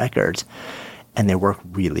strong records. And they work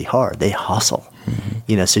really hard. They hustle.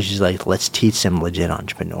 Mm-hmm. So she's like, let's teach them legit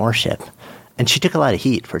entrepreneurship. And she took a lot of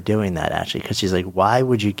heat for doing that, actually, because she's like, why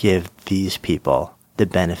would you give these people the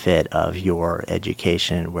benefit of your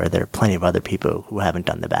education where there are plenty of other people who haven't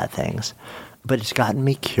done the bad things? But it's gotten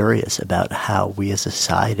me curious about how we as a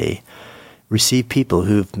society receive people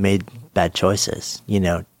who've made bad choices,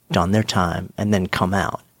 done their time, and then come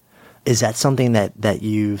out. Is that something that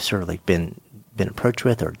you've sort of like been approached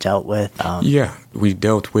with or dealt with? Yeah, we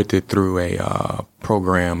dealt with it through a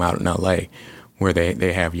program out in LA where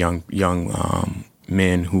they have young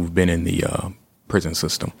men who've been in the prison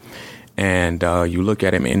system. And you look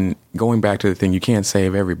at them, and going back to the thing, you can't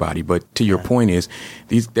save everybody. But to your point is,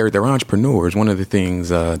 they're entrepreneurs. One of the things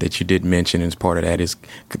that you did mention as part of that is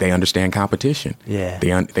they understand competition. Yeah.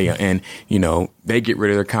 They get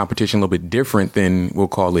rid of their competition a little bit different than we'll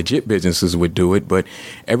call legit businesses would do it. But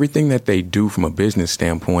everything that they do from a business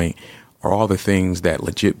standpoint are all the things that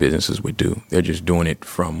legit businesses would do. They're just doing it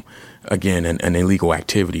from, again, an illegal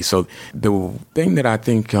activity. So the thing that I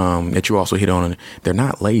think that you also hit on, they're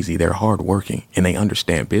not lazy, they're hardworking, and they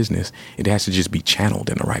understand business. It has to just be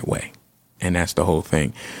channeled in the right way. And that's the whole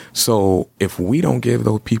thing. So if we don't give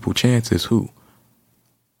those people chances, who?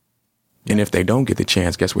 And if they don't get the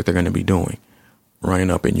chance, guess what they're going to be doing?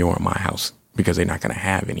 Running up in your and my house, because they're not going to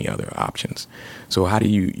have any other options. So how do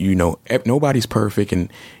you know, nobody's perfect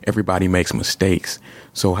and everybody makes mistakes.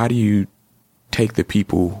 So how do you take the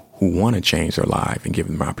people who want to change their life and give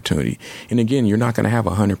them an opportunity? And again, you're not going to have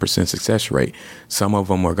 100% success rate. Some of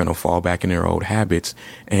them are going to fall back in their old habits,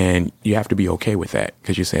 and you have to be okay with that,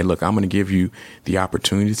 because you say, look, I'm going to give you the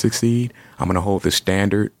opportunity to succeed. I'm going to hold the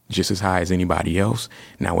standard just as high as anybody else.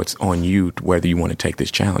 Now it's on you whether you want to take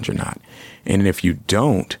this challenge or not. And if you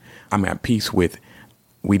don't, I'm at peace with,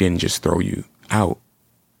 we didn't just throw you out.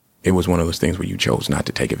 It was one of those things where you chose not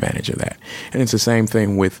to take advantage of that. And it's the same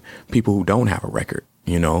thing with people who don't have a record.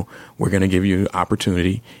 You know, we're going to give you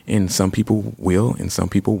opportunity, and some people will and some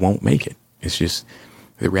people won't make it. It's just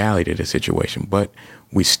the reality of the situation. But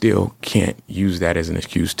we still can't use that as an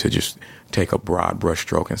excuse to just take a broad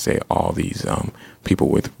brushstroke and say all these people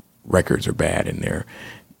with records are bad and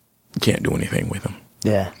can't do anything with them.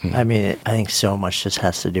 Yeah. I mean, I think so much just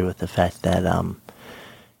has to do with the fact that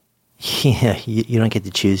you don't get to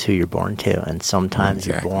choose who you're born to. And sometimes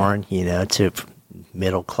you're born, to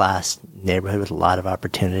middle class neighborhood with a lot of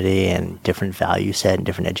opportunity and different value set and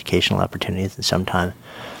different educational opportunities. And sometimes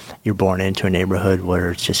you're born into a neighborhood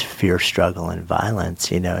where it's just fear, struggle, and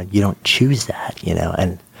violence. You don't choose that,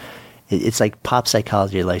 and it's like pop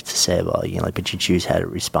psychology likes to say, well, but you choose how to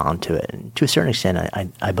respond to it. And to a certain extent,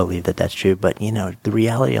 I believe that that's true. But, the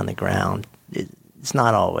reality on the ground, it's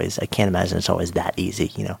not always, I can't imagine it's always that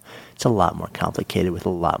easy. It's a lot more complicated with a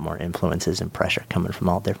lot more influences and pressure coming from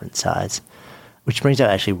all different sides. Which brings up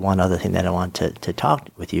actually one other thing that I want to talk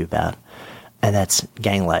with you about, and that's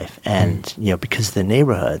gang life. And, because the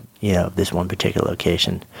neighborhood, this one particular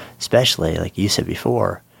location, especially, like you said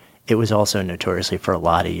before, it was also notoriously for a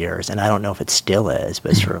lot of years, and I don't know if it still is,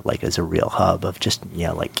 but sort of like as a real hub of just,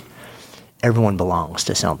 like everyone belongs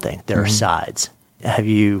to something. There are sides. Have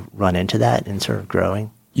you run into that in sort of growing?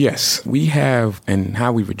 Yes, we have, and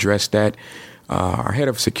how we've addressed that. Our head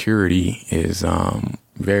of security is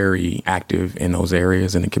very active in those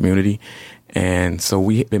areas in the community. And so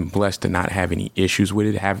we've been blessed to not have any issues with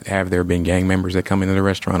it. Have there been gang members that come into the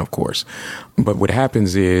restaurant? Of course. But what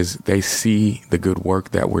happens is they see the good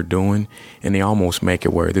work that we're doing, and they almost make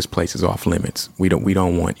it where this place is off limits. We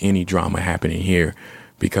don't want any drama happening here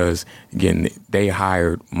because, again, they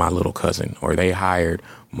hired my little cousin or they hired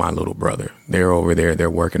my little brother. They're over there. They're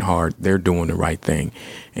working hard. They're doing the right thing.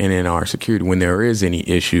 And in our security, when there is any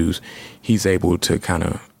issues, he's able to kind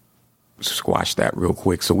of squash that real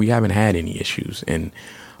quick. So we haven't had any issues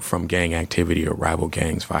from gang activity or rival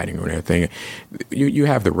gangs fighting or anything. You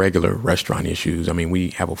have the regular restaurant issues. I mean, we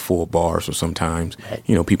have a full bar, so sometimes,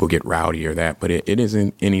 people get rowdy or that, but it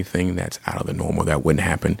isn't anything that's out of the normal that wouldn't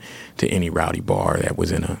happen to any rowdy bar that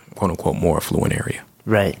was in a quote unquote more affluent area.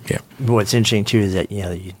 Right. Yeah. What's interesting too is that,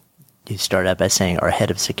 you start out by saying our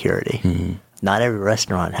head of security. Mm-hmm. Not every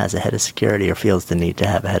restaurant has a head of security or feels the need to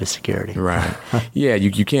have a head of security. Right. Yeah,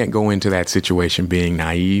 you can't go into that situation being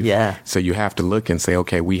naive. Yeah. So you have to look and say,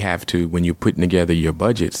 okay, we have to, when you're putting together your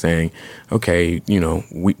budget, saying, okay,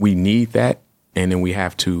 we need that. And then we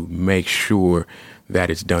have to make sure that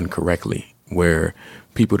it's done correctly, where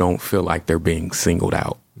people don't feel like they're being singled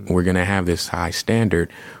out. We're going to have this high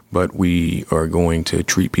standard, but we are going to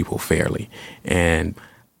treat people fairly. And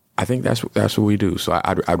I think that's what we do. So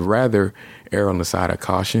I'd rather err on the side of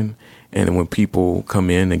caution. And then when people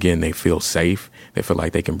come in, again, they feel safe. They feel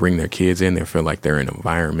like they can bring their kids in. They feel like they're in an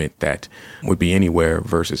environment that would be anywhere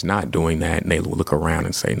versus not doing that. And they look around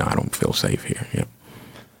and say, no, I don't feel safe here. Yeah.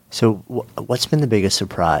 So what's been the biggest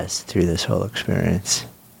surprise through this whole experience?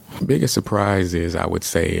 The biggest surprise is, I would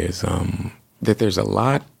say, is that there's a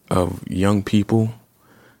lot of young people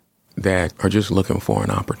that are just looking for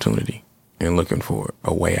an opportunity and looking for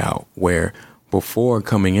a way out, where before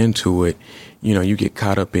coming into it, you get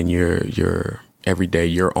caught up in your everyday,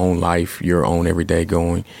 your own life, your own everyday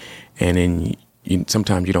going. And then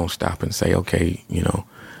sometimes you don't stop and say, okay,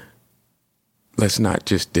 let's not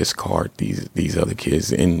just discard these other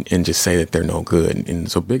kids and just say that they're no good. And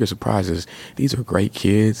so bigger surprises, these are great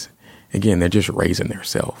kids. Again, they're just raising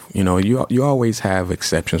themselves. You know, you always have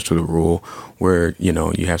exceptions to the rule where, you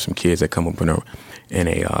know, you have some kids that come up in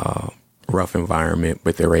a rough environment,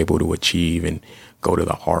 but they're able to achieve and go to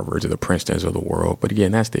the Harvards or the Princetons of the world. But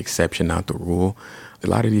again, that's the exception, not the rule. A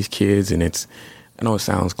lot of these kids, and I know it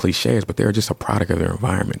sounds cliches, but they're just a product of their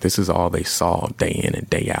environment. This is all they saw day in and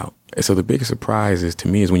day out. And so the biggest surprise is, to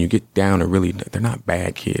me, is when you get down to really, they're not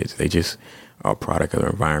bad kids. They just are a product of their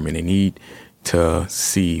environment. They need to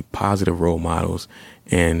see positive role models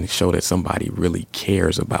and show that somebody really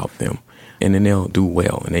cares about them. And then they'll do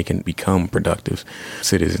well and they can become productive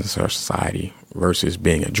citizens of our society versus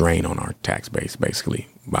being a drain on our tax base, basically,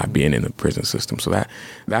 by being in the prison system. So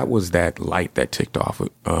that was that light that ticked off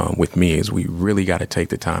with me, is we really got to take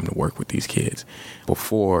the time to work with these kids.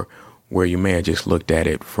 Before, where you may have just looked at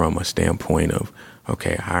it from a standpoint of,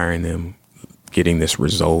 okay, hiring them, getting this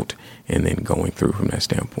result, and then going through from that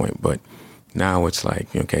standpoint. But now it's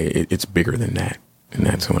like, okay, it's bigger than that. And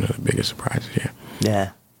that's one of the biggest surprises,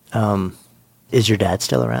 yeah. Yeah. Is your dad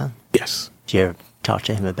still around? Yes. Do you ever talk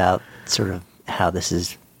to him about sort of how this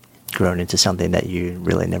has grown into something that you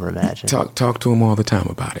really never imagined? Talk to him all the time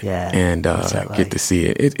about it. Yeah. And like? Get to see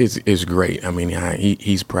it. It's great. I mean,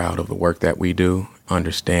 he's proud of the work that we do,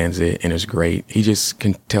 understands it, and it's great. He just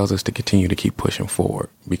tells us to continue to keep pushing forward,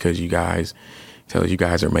 because you guys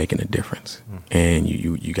are making a difference, and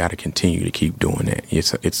you got to continue to keep doing that.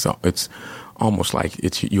 It's almost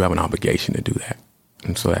like you have an obligation to do that.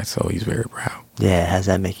 And so he's very proud. Yeah, how does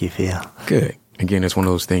that make you feel? Good. Again, it's one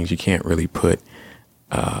of those things you can't really put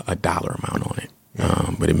a dollar amount on it,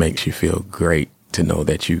 but it makes you feel great to know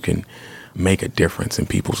that you can make a difference in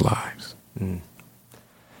people's lives. Mm.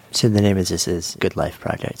 So the name of this is Good Life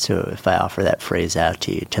Project. So if I offer that phrase out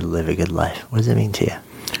to you, to live a good life, what does it mean to you?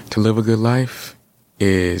 To live a good life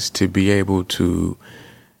is to be able to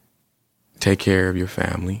take care of your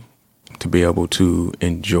family, to be able to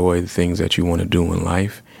enjoy the things that you want to do in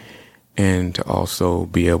life, and to also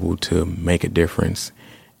be able to make a difference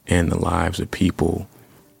in the lives of people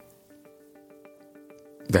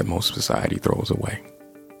that most society throws away.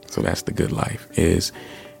 So that's the good life, is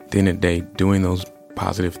at the end of the day doing those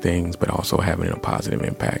positive things, but also having a positive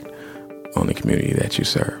impact on the community that you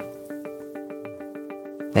serve.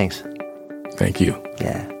 Thanks. Thank you.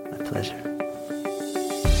 Yeah, my pleasure.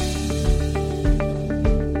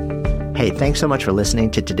 Hey, thanks so much for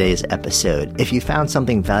listening to today's episode. If you found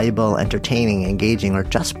something valuable, entertaining, engaging, or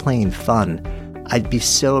just plain fun, I'd be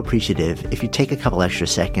so appreciative if you take a couple extra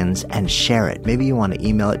seconds and share it. Maybe you want to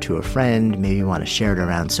email it to a friend, maybe you want to share it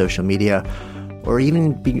around social media, or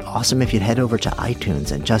even be awesome if you'd head over to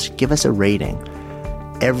iTunes and just give us a rating.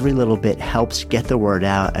 Every little bit helps get the word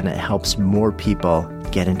out, and it helps more people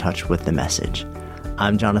get in touch with the message.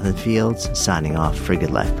 I'm Jonathan Fields, signing off for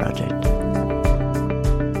Good Life Project.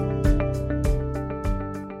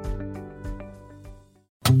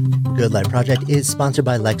 Good Life Project is sponsored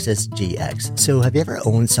by Lexus GX. So have you ever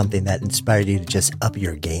owned something that inspired you to just up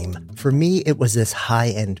your game? For me, it was this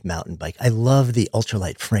high-end mountain bike. I love the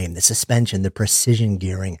ultralight frame, the suspension, the precision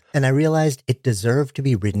gearing, and I realized it deserved to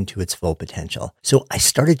be ridden to its full potential. So I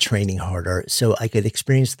started training harder so I could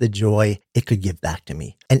experience the joy it could give back to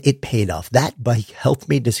me. And it paid off. That bike helped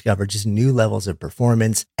me discover just new levels of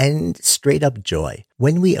performance and straight up joy.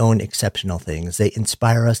 When we own exceptional things, they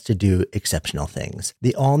inspire us to do exceptional things.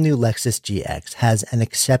 The all-new Lexus GX has an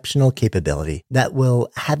exceptional capability that will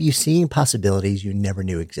have you seeing possibilities you never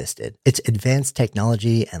knew existed. Its advanced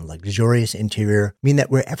technology and luxurious interior mean that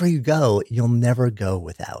wherever you go, you'll never go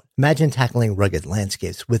without. Imagine tackling rugged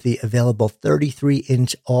landscapes with the available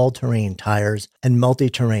 33-inch all-terrain tires and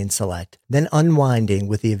multi-terrain select, then unwinding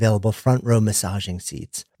with the available front row massaging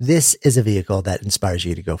seats. This is a vehicle that inspires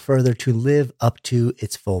you to go further, to live up to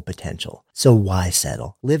its full potential. So why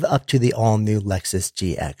settle? Live up to the all-new Lexus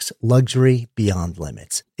GX, luxury beyond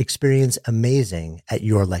limits. Experience amazing at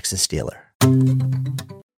your Lexus dealer.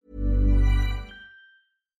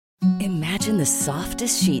 Imagine the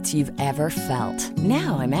softest sheets you've ever felt.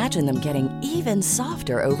 Now imagine them getting even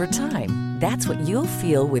softer over time. That's what you'll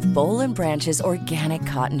feel with Boll & Branch's organic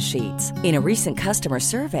cotton sheets. In a recent customer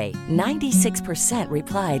survey, 96%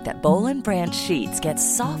 replied that Boll & Branch sheets get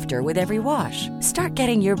softer with every wash. Start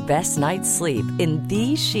getting your best night's sleep in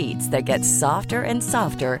these sheets that get softer and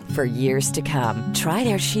softer for years to come. Try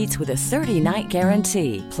their sheets with a 30-night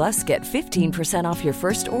guarantee. Plus, get 15% off your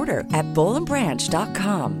first order at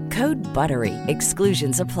bollandbranch.com. Code BUTTERY.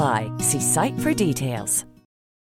 Exclusions apply. See site for details.